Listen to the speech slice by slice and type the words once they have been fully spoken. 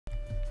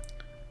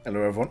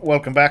Hello everyone,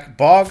 welcome back.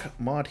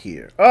 BogMod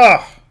here.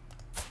 Oh!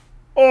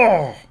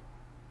 Oh!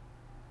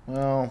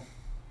 Well...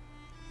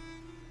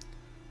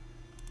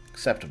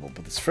 acceptable,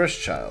 but this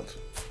first child...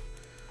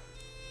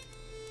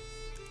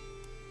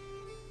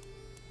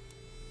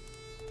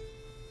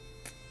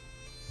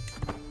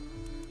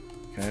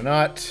 Can I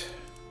not...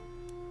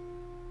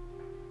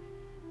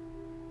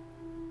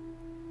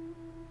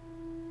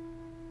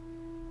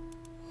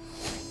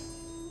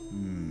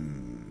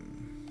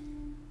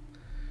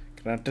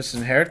 Can I not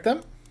disinherit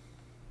them?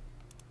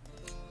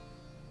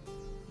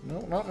 No,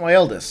 not my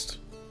eldest.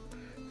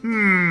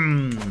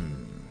 It's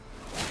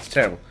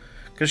terrible.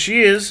 Because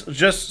she is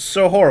just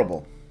so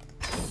horrible.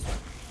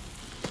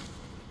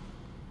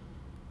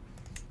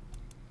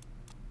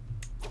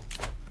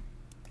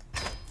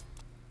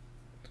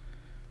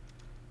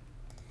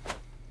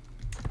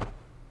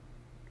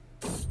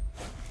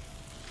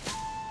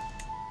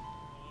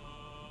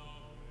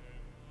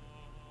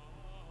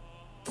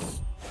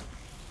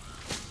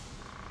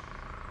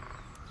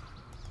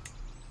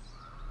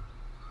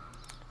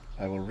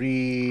 I will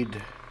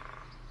read...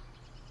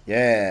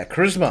 Yeah,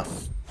 charisma.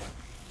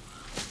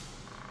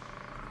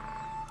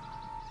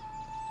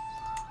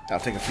 I'll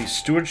take a free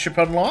stewardship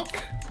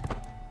unlock.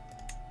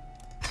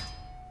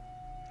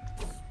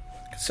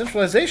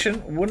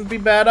 Centralization wouldn't be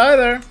bad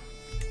either.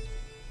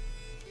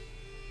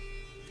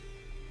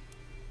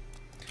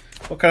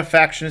 What kind of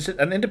faction is it?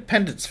 An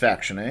independence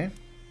faction, eh?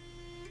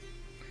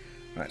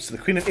 Alright, so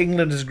the Queen of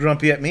England is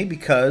grumpy at me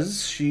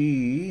because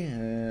she...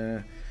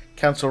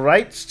 council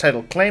rights,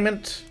 title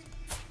claimant...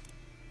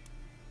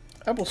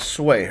 I will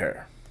sway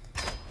her.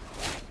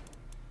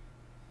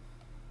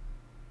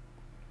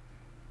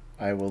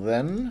 I will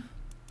then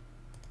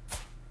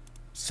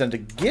send a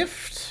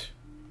gift.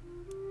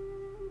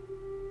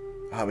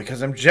 Ah,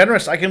 because I'm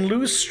generous, I can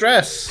lose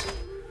stress.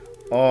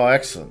 Oh,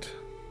 excellent.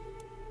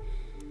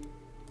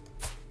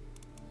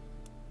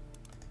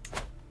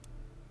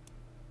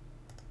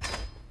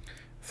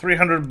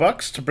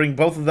 $300 to bring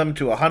both of them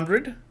to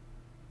 100.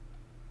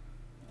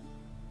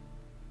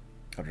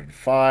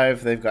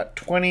 105. They've got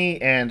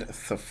 20 and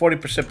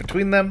 40%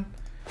 between them.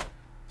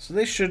 So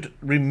they should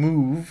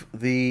remove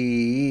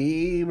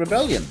the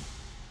rebellion.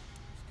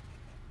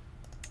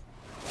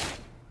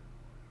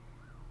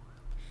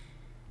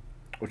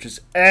 Which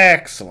is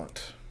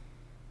excellent.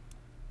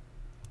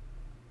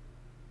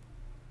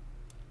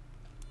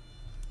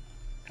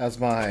 How's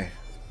my...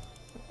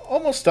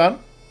 almost done.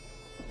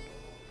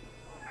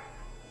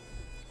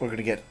 We're going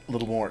to get a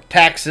little more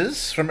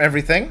taxes from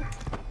everything.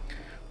 A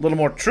little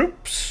more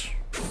troops.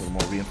 A little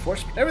more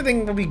reinforcement.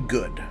 Everything will be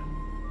good.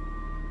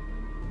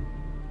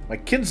 My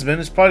kinsman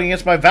is plotting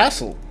against my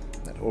vassal,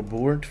 that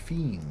abhorrent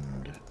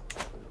fiend.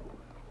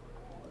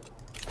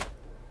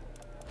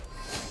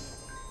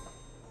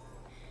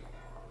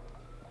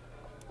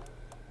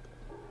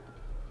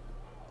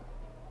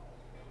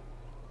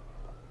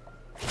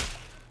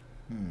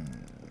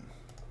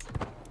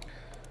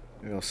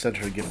 Maybe I'll send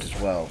her a gift as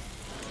well.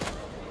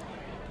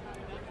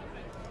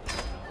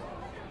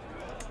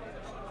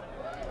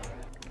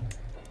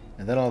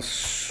 And then I'll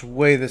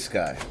sway this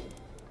guy.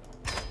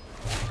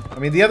 I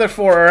mean, the other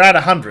four are at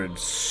 100,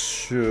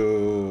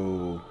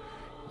 so...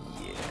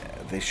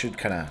 yeah, they should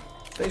kind of...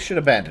 they should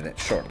abandon it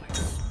shortly.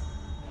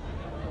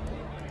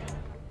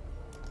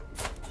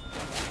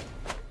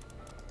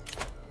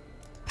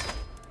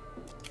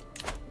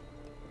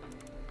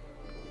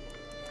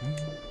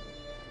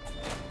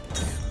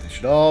 They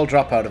should all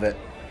drop out of it.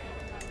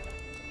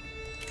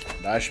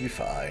 And I should be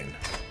fine.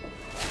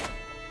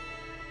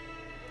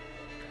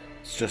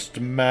 It's just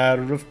a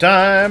matter of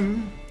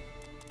time.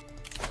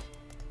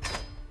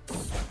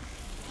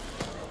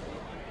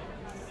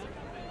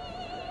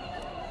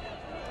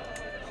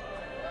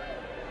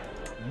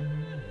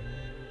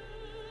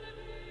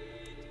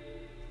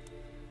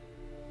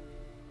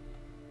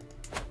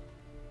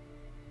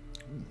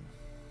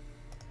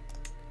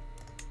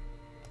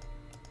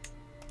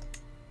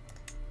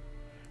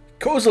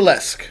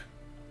 Kozalesk,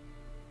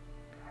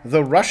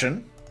 the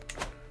Russian,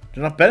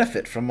 do not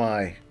benefit from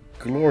my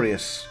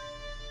glorious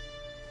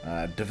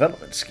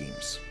development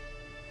schemes.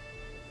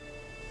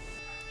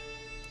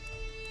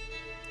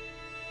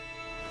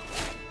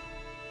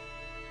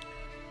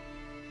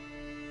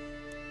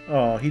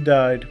 Oh, he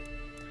died.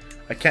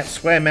 I can't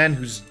sway a man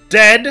who's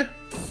dead.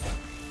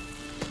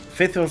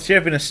 Faithfulness here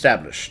have been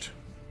established.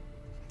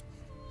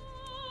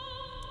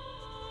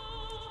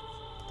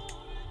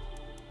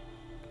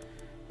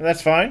 And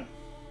that's fine.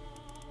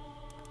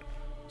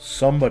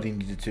 Somebody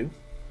needed to.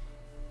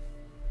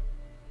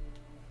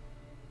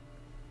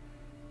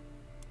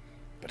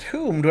 But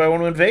whom do I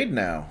want to invade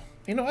now?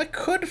 You know, I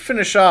could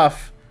finish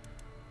off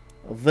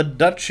the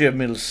Duchy of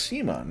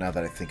Milsima, now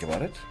that I think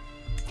about it.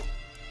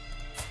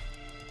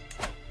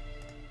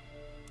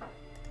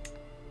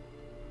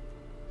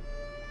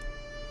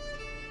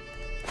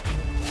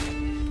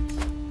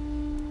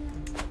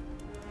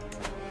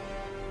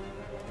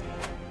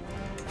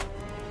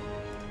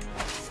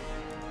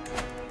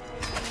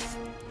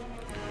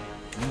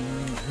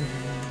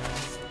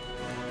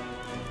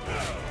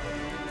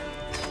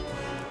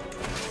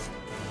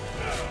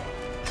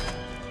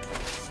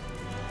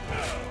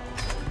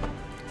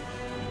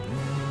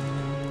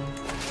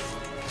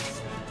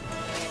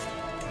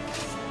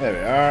 There we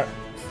are.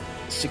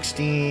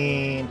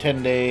 16,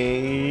 10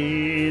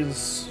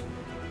 days.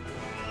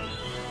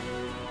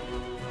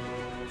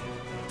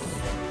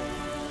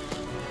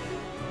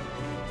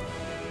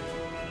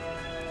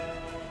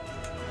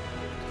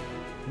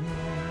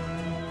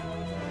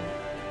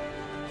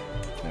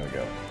 There we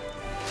go.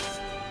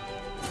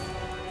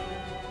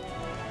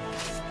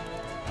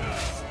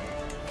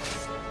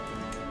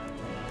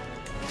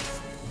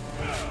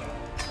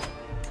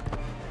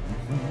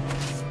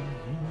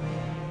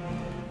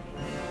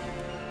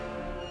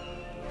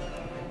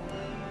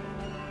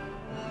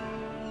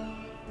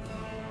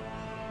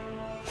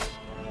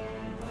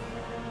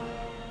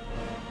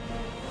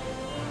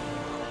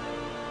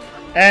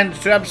 And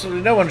to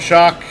absolutely no one's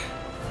shock,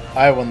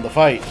 I won the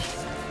fight.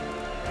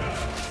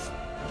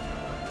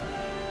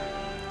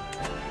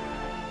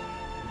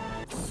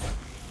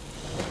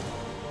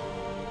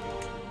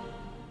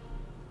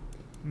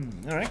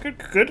 Alright, good,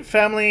 good.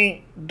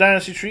 Family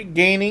dynasty tree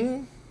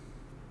gaining.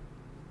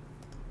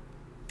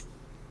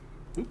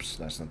 Oops,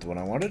 that's not the one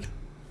I wanted.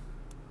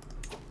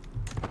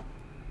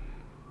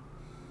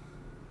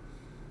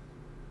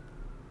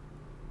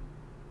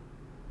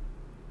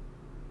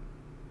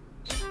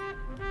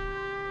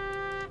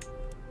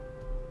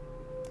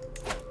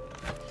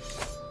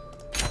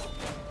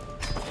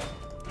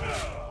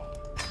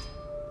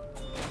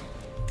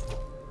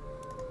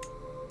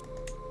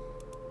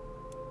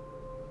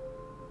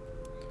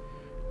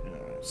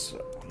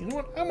 So, you know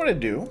what I'm gonna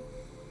do?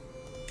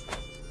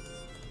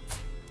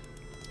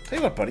 Tell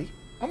you what, buddy.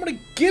 I'm gonna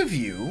give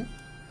you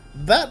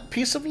that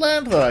piece of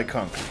land that I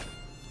conquered.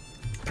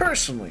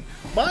 Personally.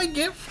 My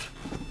gift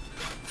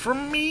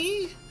from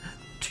me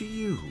to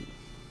you.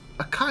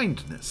 A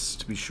kindness,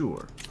 to be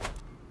sure.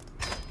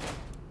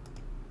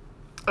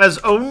 As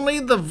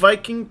only the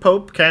Viking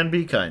Pope can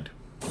be kind.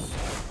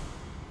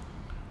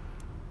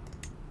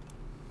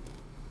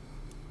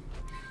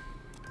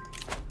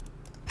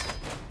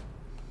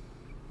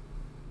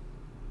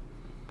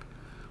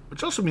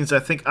 Which also means I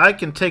think I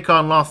can take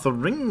on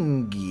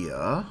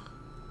Lotharingia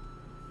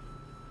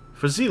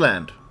for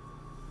Zealand.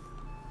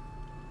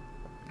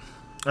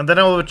 And then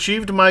I will have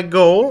achieved my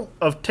goal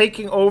of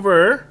taking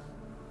over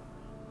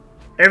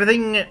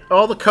everything,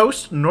 all the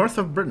coast north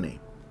of Brittany.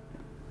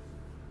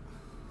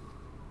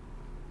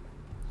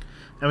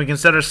 And we can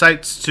set our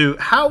sights to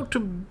how to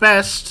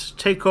best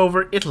take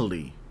over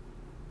Italy.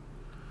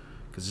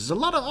 Because there's a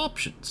lot of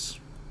options.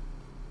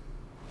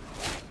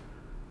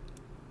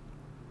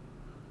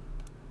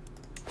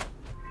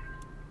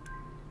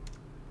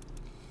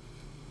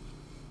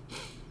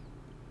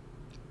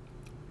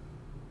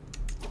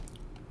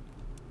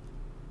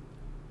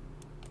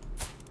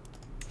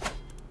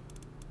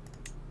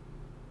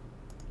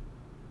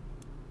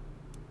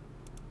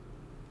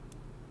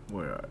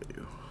 Where are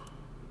you?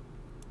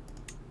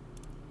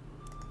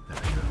 There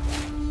we go.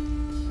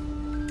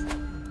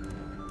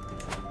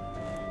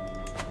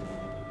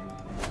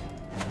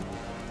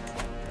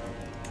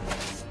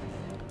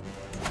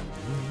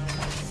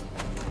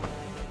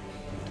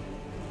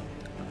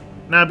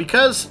 Now,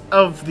 because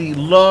of the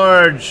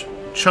large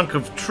chunk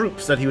of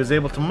troops that he was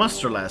able to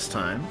muster last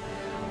time,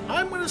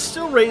 I'm going to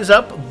still raise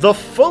up the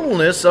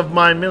fullness of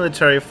my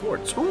military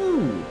forts.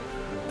 Ooh!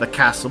 The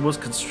castle was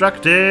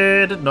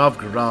constructed at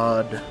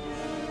Novgorod.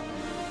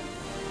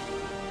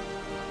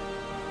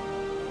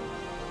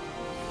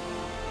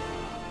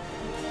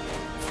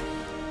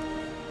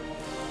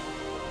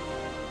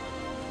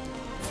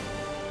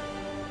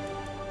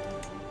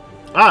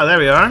 Ah, there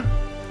we are.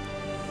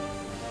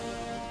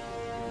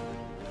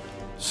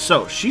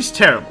 So, she's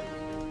terrible.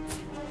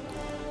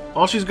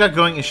 All she's got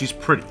going is she's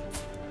pretty.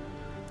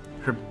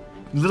 Her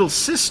little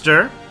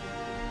sister,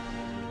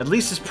 at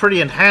least, is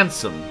pretty and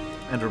handsome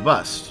and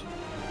robust.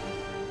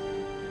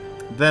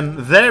 Then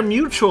their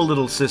mutual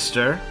little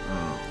sister...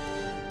 Oh.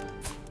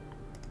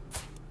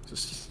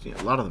 Just,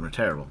 yeah, a lot of them are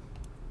terrible.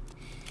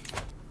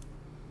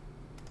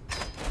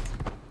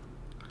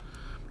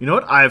 You know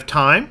what? I have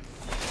time.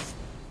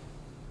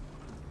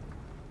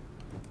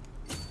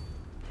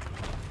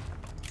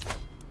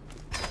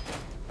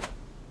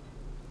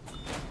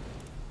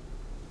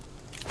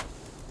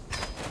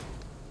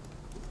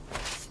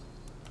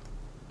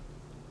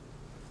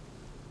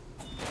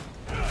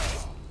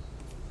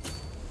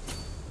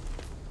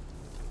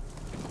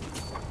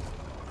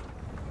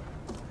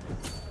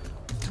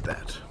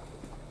 That.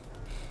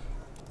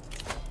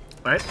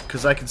 Right?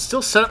 Because I can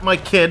still set up my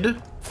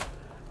kid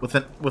with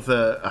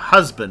a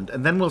husband,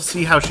 and then we'll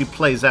see how she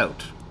plays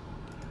out.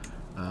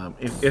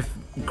 If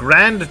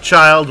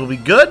grandchild will be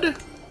good,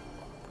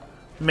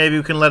 maybe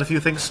we can let a few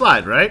things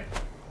slide, right?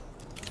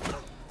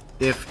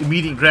 If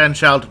immediate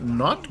grandchild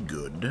not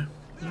good,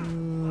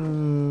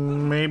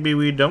 maybe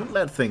we don't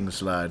let things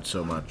slide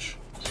so much.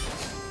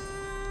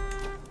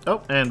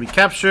 Oh, and we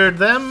captured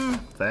them.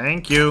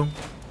 Thank you.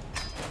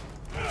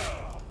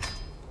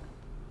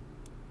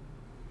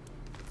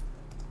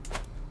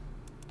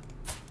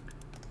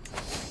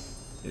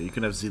 Yeah, you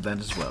can have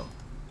Zealand as well.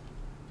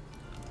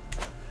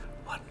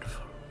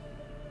 Wonderful.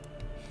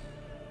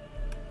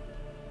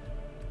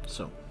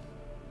 So,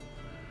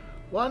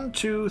 1,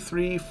 2,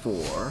 3,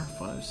 4,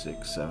 5,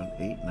 6, 7,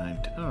 8,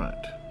 9, 10.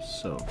 Alright,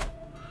 so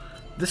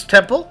this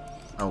temple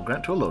I will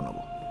grant to a low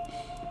noble.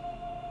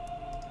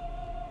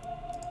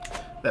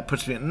 That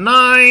puts me at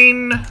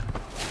 9,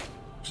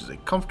 which is a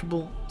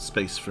comfortable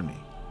space for me.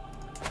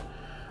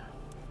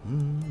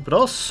 But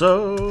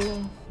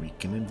also, we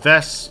can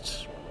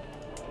invest.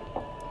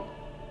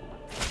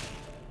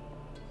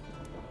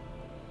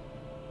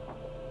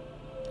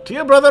 To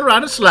your brother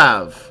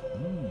Radislav.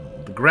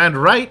 The Grand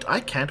Rite, I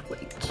can't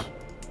wait.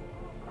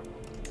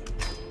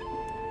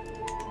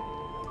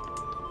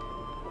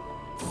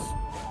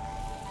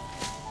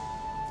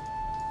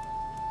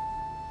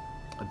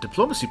 A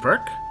diplomacy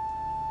perk?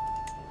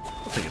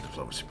 I'll take a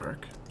diplomacy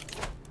perk.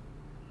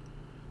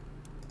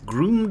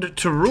 Groomed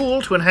to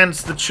rule to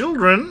enhance the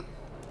children.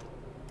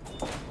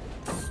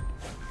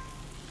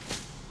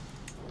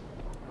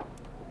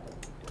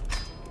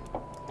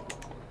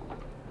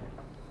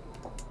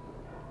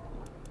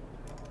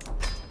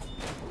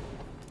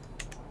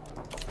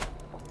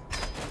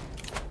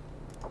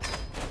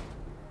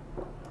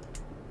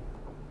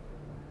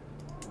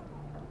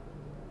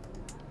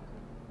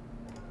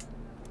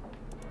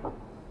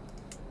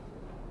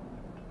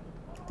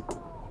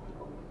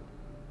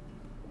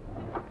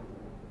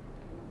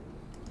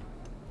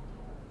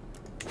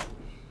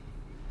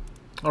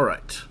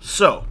 Alright,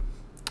 so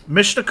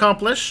mission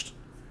accomplished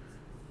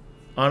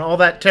on all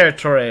that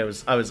territory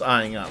I was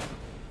eyeing up.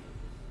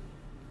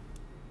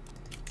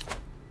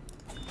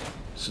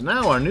 So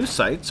now our new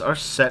sites are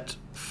set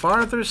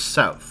farther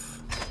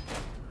south.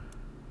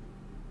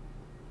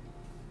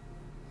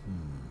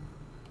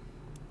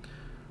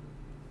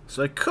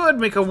 So I could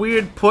make a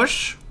weird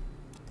push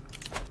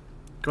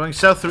going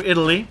south through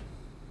Italy.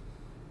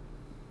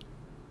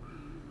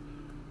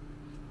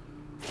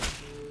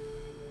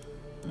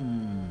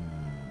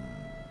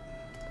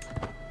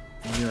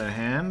 Give it a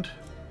hand.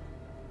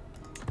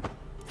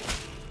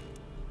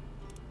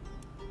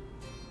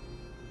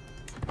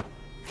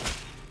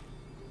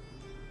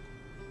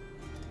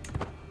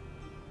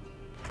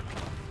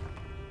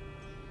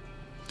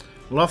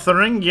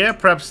 Lothering, yeah,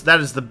 perhaps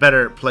that is the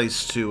better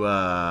place to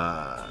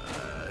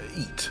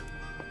eat.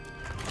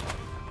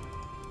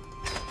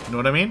 You know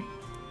what I mean?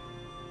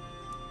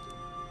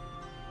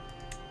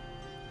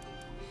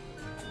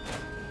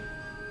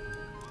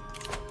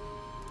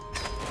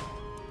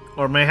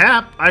 Or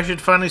mayhap I should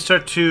finally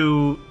start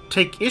to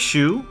take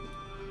issue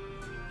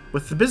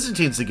with the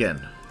Byzantines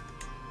again.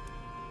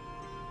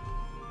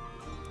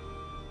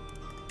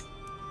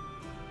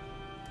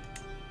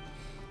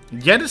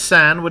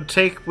 Yedisan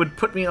would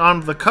put me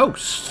on the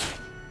coast.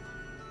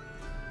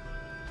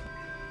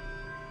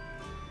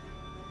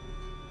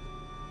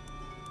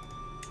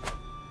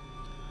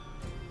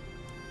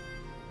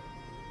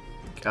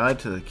 Allied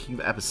to the King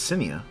of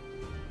Abyssinia.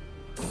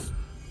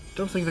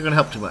 Don't think they're going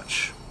to help too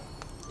much.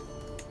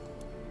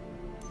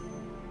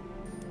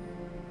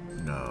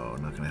 No,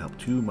 not going to help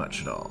too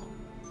much at all.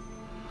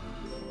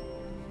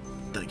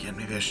 Then again,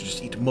 maybe I should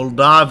just eat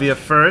Moldavia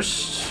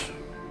first.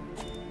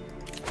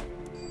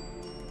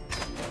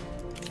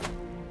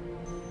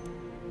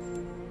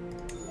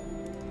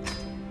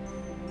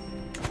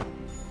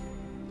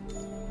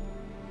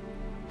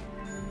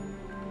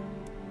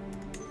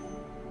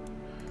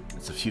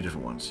 It's a few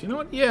different ones. You know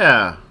what?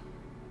 Yeah.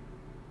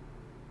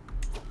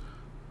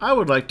 I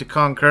would like to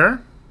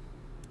conquer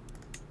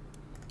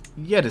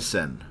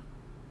Yedisen.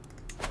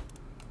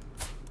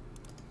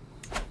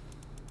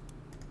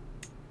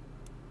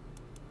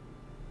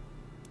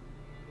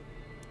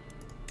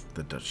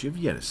 The Duchy of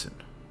Yedison.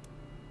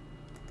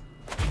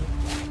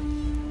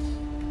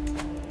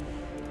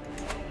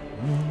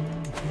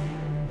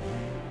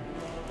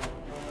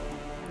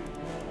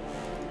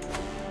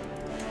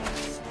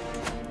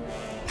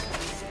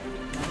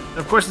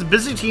 Of course, the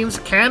Byzantines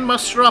can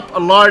muster up a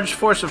large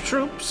force of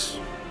troops.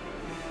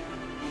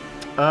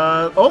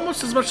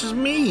 Almost as much as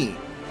me.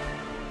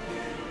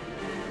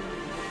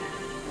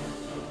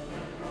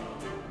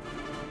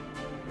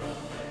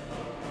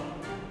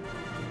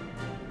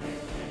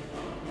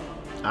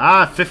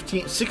 Ah,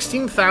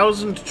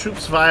 16,000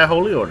 troops via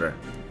Holy Order.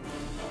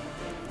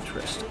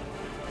 Interesting.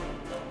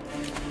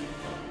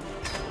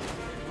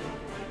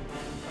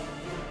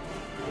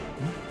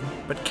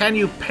 But can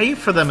you pay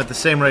for them at the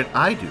same rate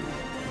I do?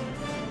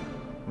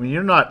 I mean,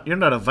 you're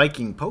not a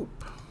Viking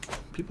Pope.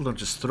 People don't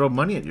just throw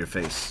money at your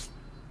face.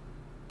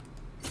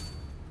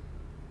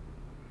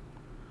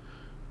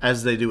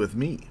 As they do with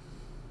me.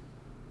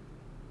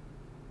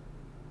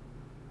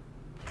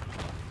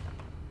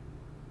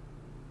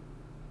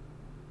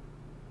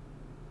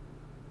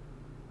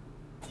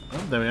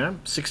 Oh, there we are.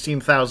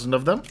 16,000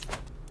 of them.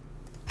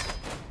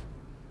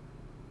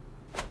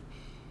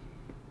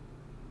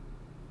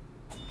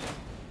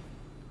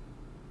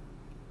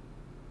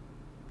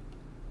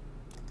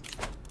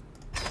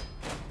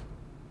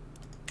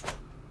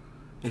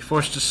 A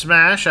force to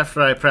smash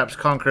after I perhaps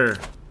conquer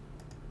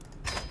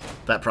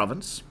that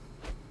province.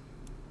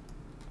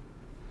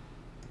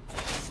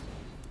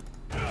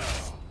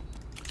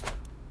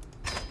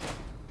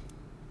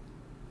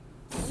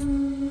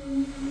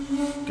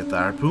 Get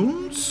our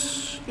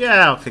Harpoons?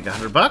 Yeah, I'll take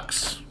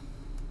 $100.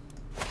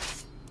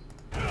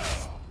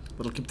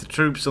 That'll keep the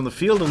troops on the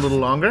field a little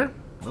longer.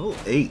 Oh,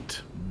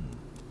 8.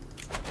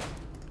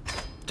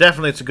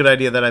 Definitely it's a good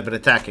idea that I've been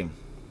attacking.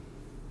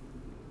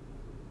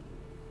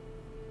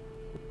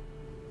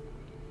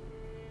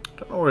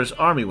 Don't know where his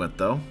army went,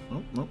 though.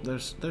 Oh, no,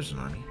 there's an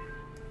army.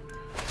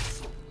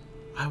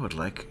 I would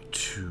like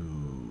to...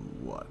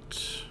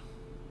 what?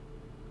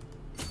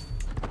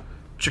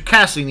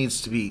 Cherkasy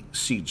needs to be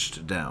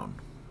sieged down.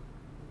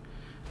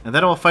 And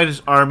then I'll fight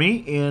his army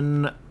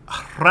in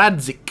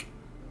Hradzik.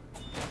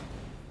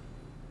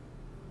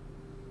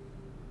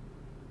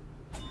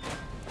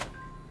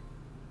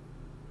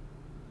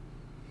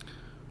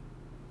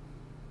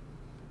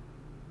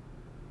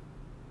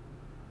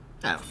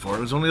 That fort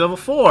was only level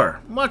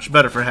 4. Much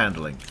better for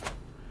handling.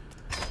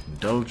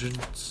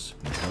 Indulgence.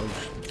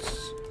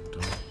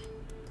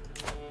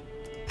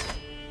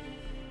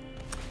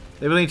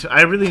 I really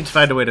need to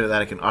find a way that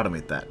I can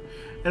automate that.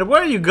 And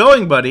where are you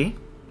going, buddy?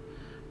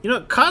 You know,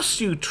 it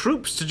costs you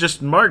troops to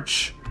just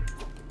march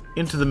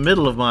into the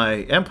middle of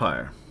my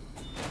empire.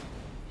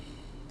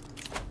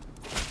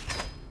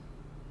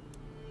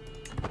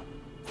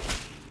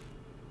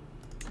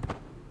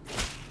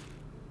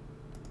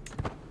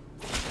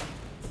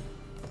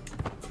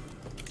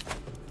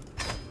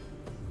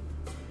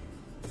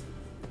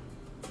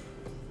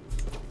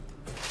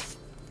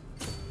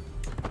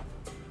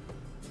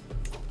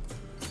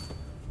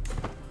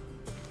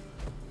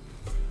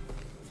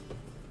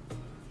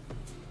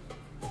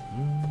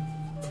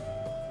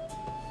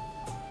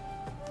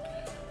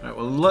 Alright,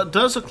 well, it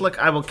does look like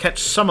I will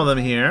catch some of them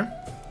here.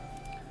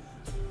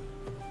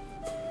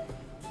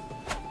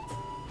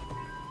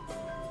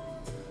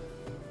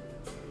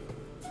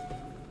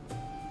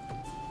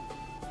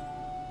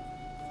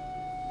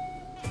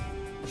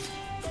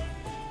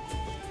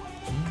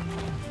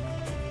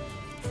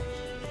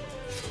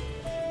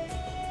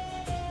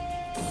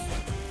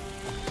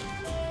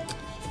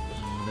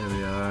 There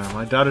we are.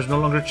 My daughter's no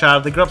longer a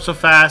child. They grow up so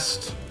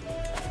fast.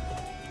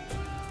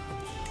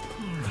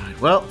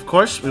 Alright, well, of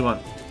course, we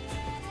want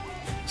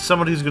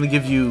somebody who's going to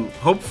give you,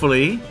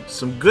 hopefully,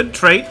 some good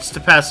traits to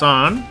pass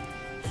on.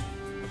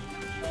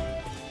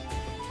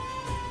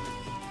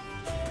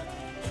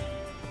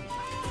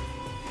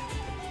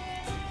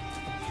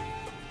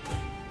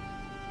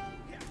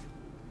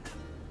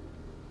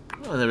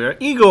 Oh, there we are.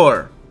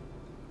 Igor.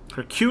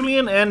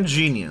 Herculean and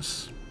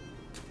genius.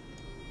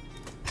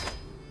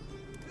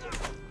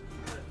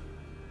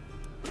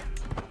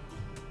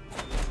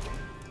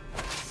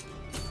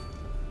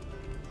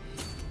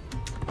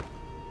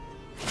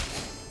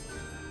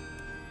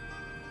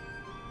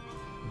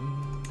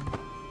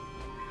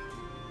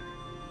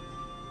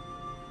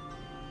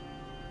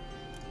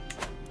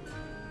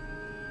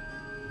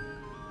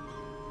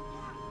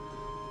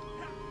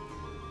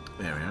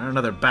 There we are,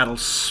 another battle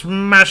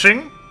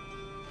smashing.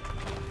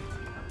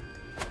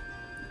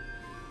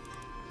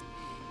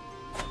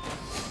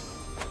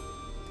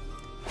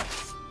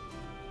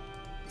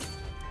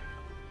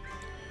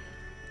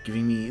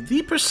 Giving me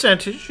the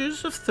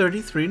percentages of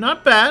 33,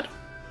 not bad.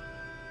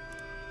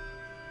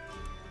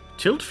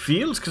 Tilt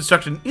fields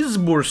constructed in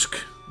Izborsk.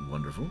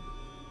 Wonderful.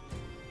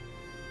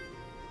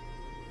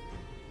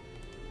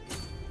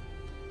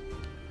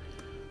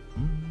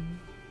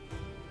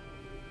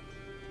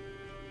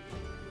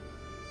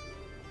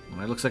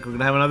 It looks like we're going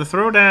to have another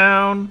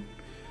throwdown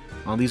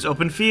on these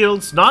open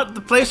fields. Not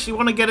the place you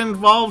want to get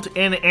involved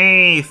in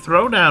a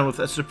throwdown with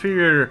a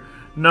superior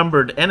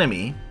numbered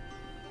enemy.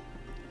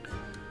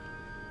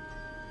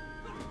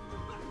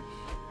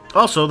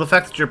 Also, the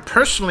fact that you're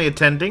personally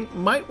attending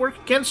might work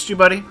against you,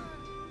 buddy.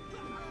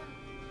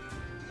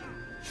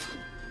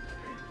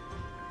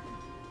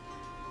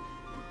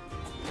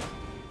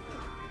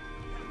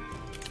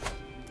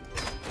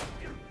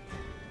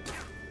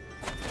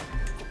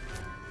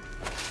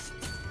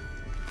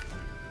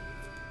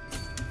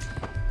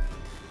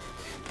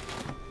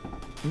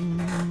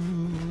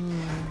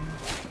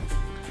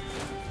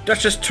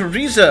 Duchess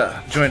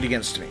Teresa joined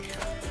against me.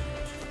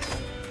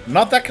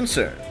 Not that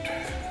concerned.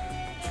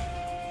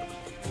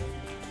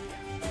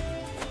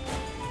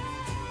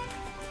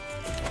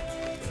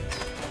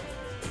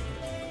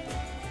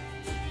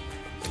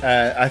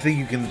 I think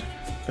you can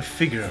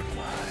figure out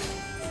why.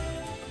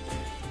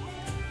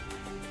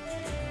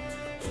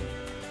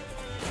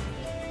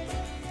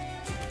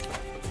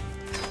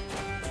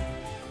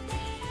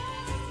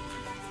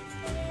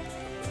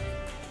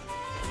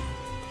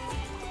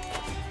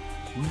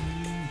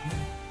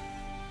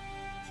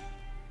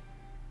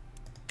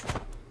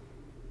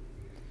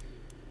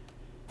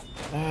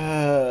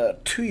 Mm-hmm.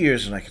 2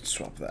 years and I can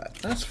swap that.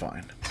 That's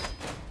fine.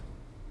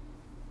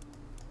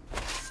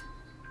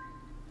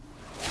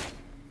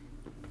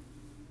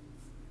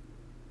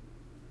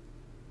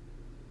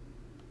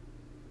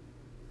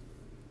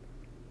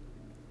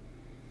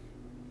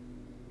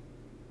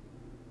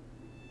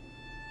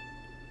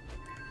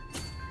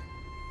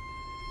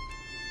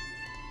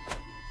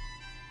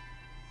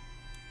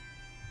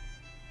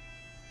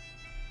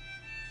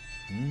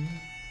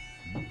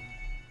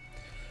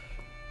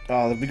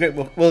 Oh, that'd be great.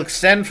 We'll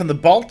extend from the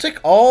Baltic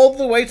all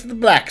the way to the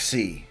Black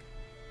Sea.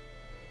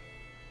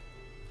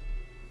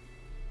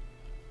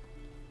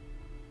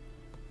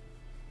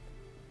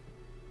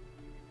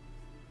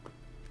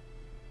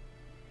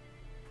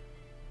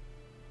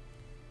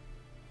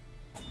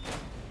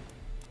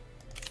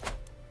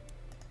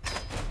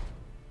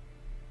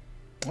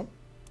 Oh,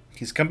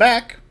 he's come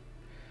back.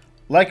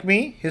 Like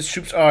me, his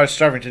troops are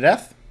starving to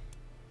death.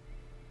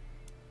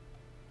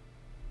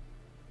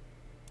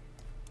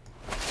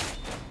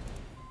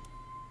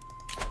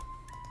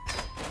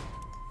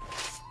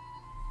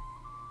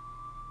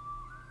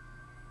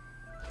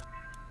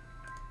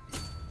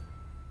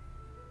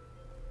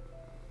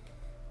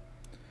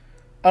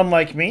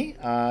 Unlike me,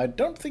 I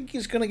don't think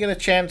he's going to get a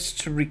chance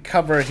to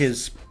recover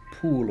his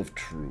pool of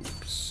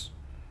troops.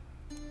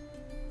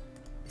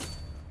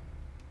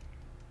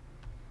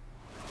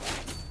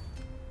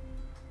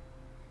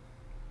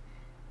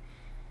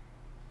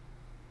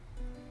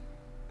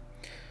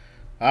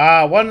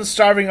 Ah, one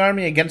starving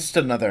army against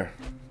another.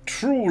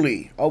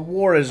 Truly, a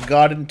war as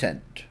God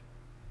intended.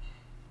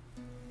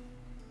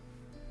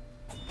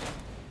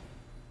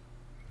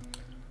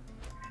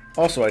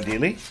 Also,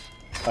 ideally,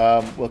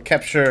 we'll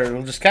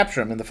just capture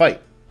him in the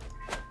fight.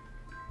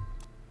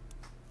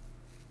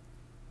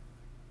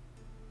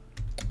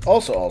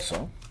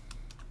 Also,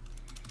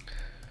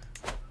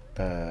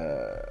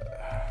 there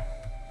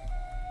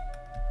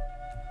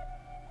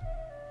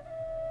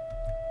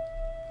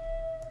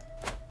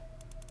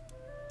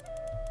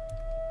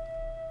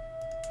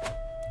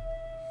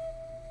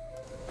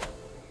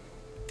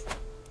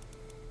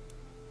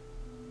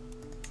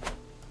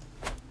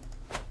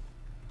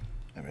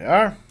we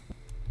are.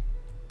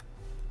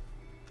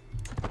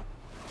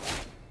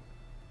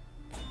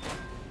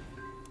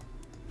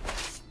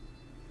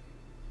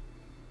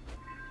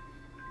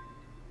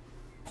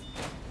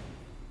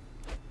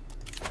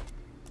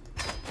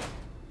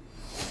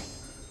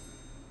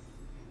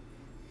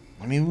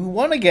 I mean, we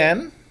won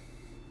again,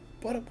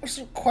 but it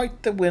wasn't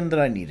quite the win that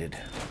I needed.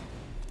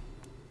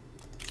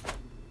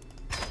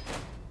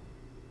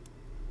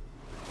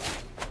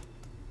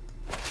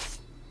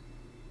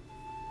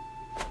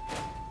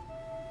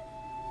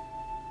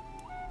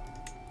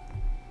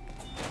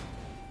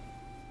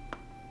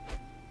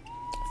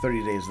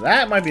 $30 days.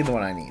 That might be the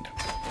one I need.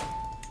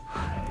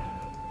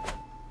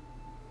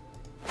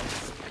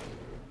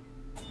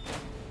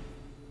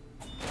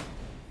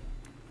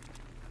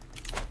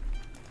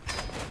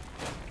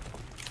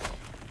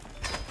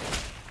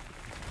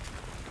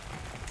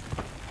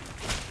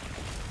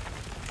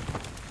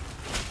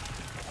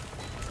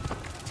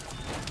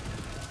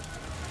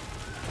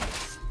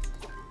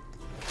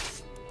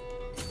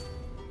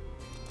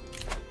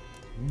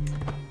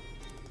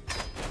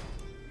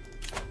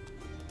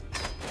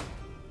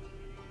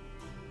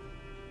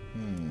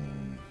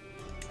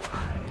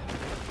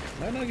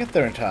 Might not get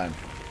there in time.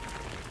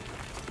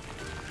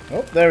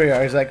 Oh, there we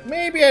are. He's like,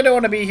 maybe I don't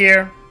want to be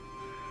here.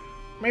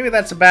 Maybe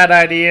that's a bad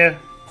idea.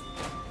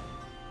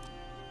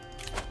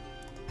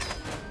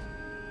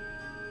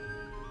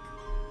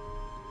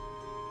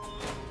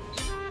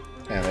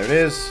 And there it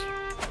is.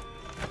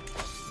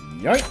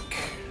 Yoink!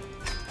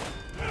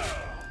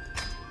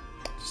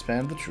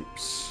 Disband the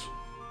troops.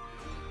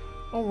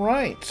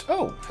 Alright.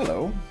 Oh,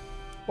 hello.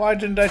 Why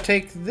didn't I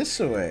take this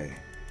away?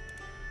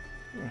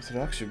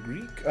 Orthodox or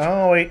Greek?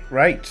 Oh, wait,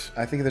 right.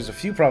 I think there's a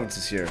few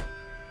provinces here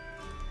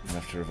I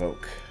have to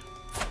revoke.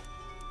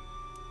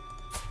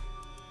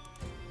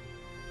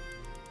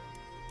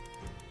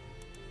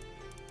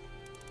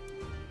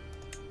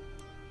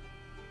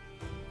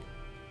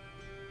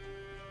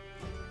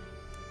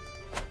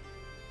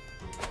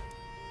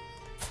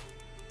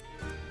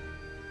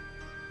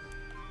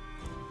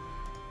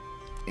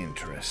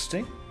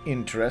 Interesting.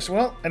 Interesting.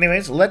 Well,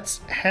 anyways, let's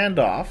hand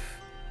off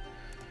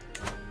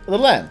the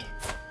land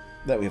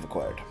that we have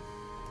acquired.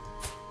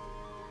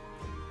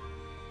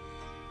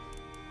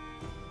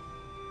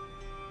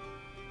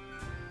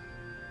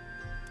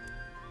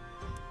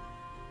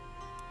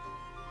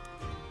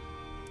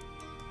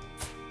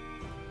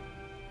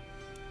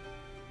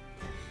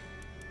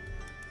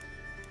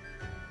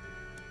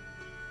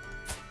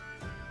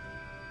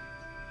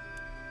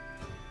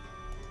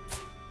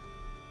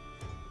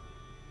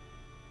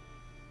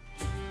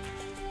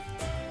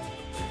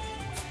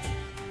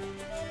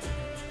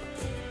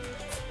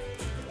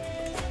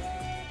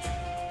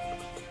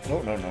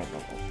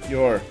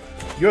 No.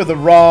 You're the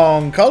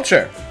wrong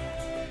culture.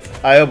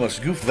 I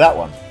almost goofed that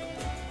one.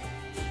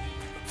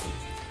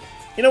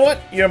 You know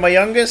what? You're my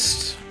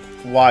youngest.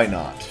 Why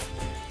not?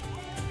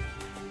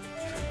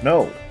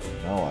 No,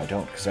 I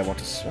don't, because I want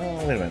to...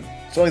 Oh, wait a minute.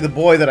 It's only the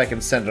boy that I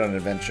can send on an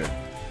adventure.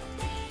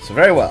 So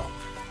very well.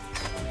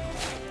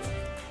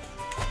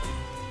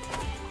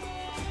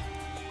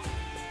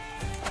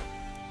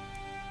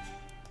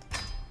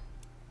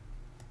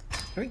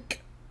 Drink.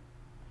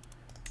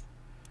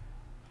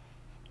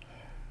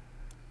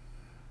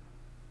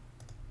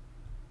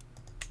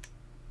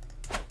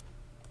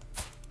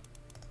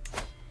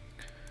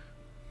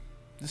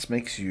 This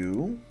makes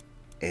you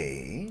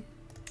a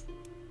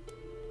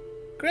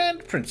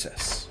Grand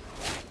Princess.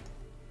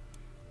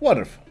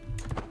 Wonderful.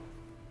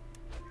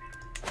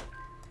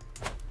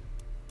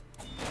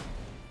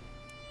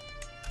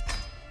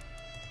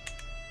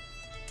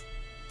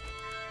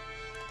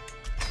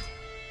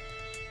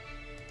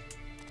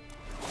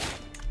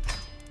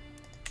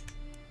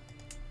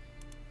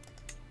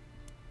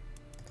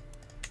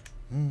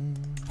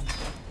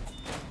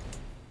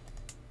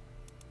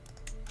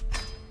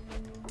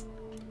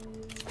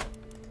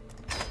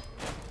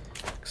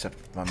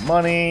 Accept my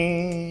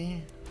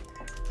money.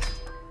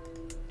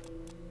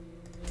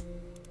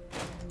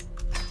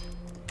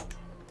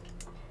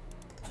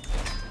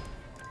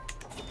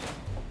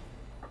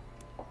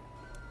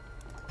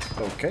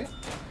 Okay.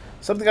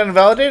 Something got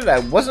invalidated I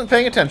wasn't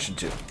paying attention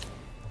to.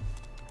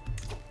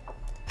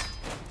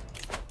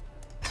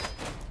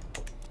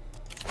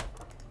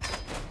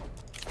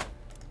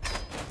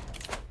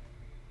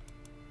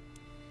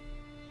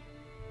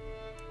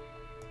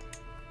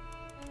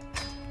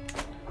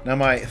 Now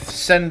my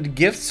send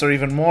gifts are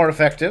even more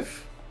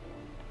effective.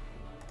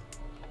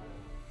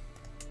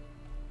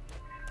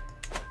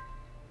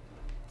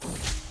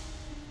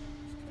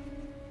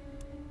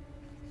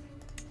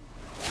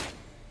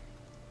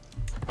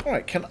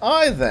 Alright, can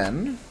I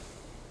then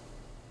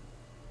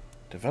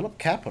develop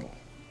capital?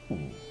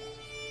 Ooh.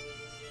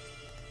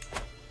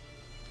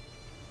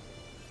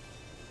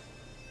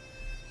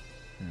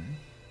 Hmm.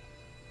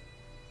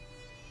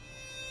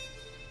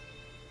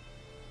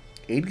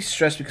 80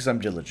 stress because I'm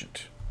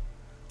diligent.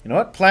 You know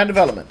what? Plan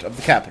development of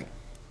the capital.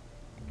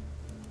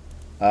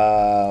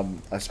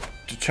 Let's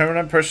determine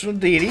on personal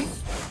deity,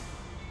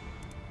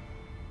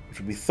 which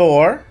would be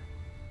Thor.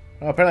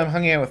 Oh, apparently I'm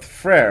hanging out with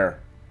Freyr,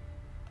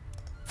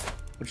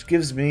 which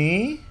gives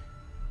me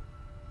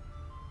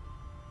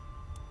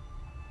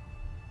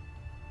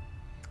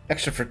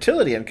extra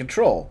fertility and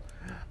control.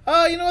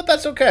 You know what?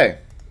 That's okay.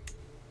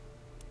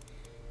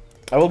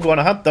 I will go on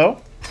a hunt,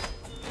 though.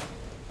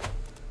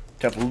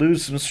 To have to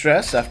lose some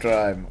stress after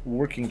I'm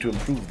working to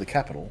improve the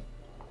capital.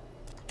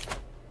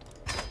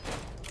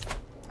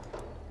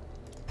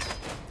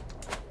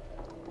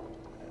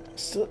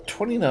 Still at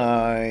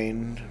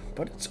 29,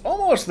 but it's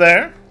almost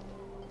there.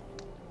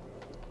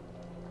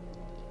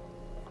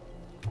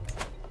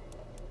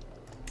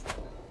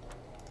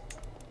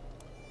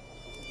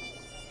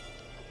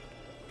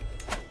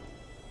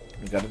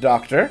 We got a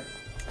doctor.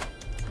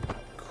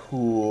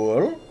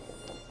 Cool.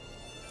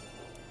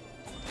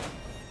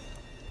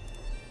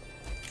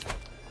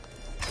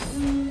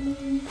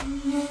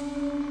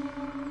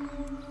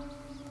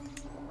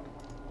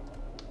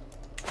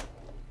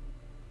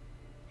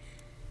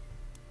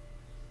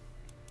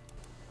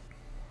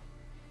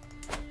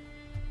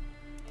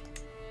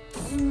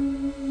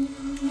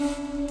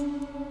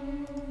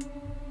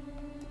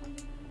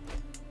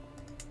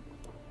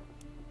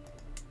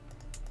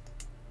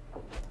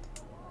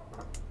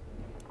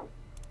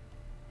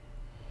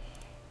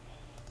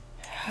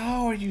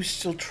 How are you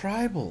still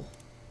tribal?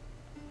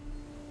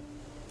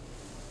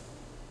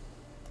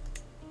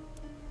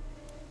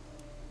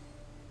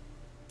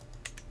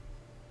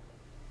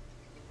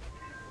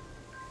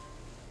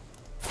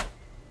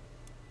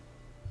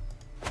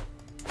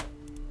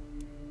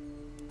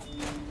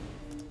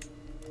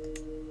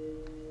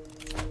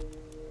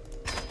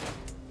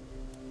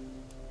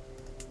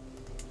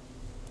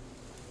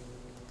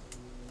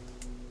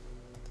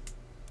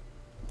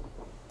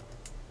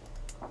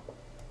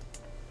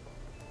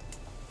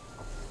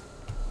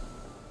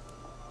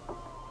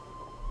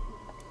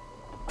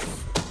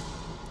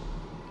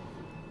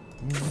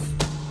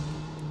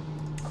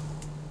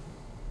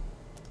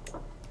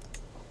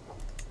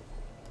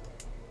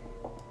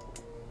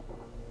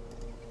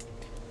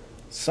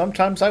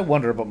 Sometimes I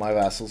wonder about my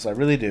vassals, I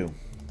really do.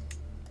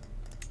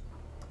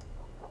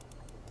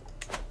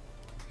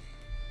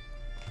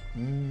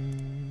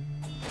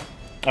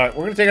 Alright,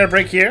 we're going to take our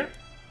break here.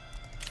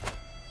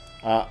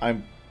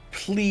 I'm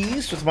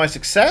pleased with my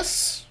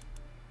success.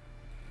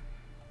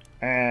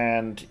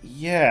 And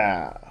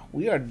yeah,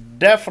 we are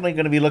definitely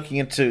going to be looking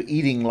into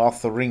eating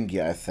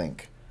Lotharingia, I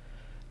think.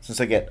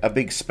 Since I get a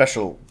big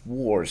special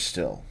war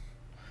still.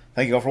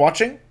 Thank you all for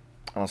watching, and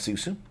I'll see you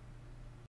soon.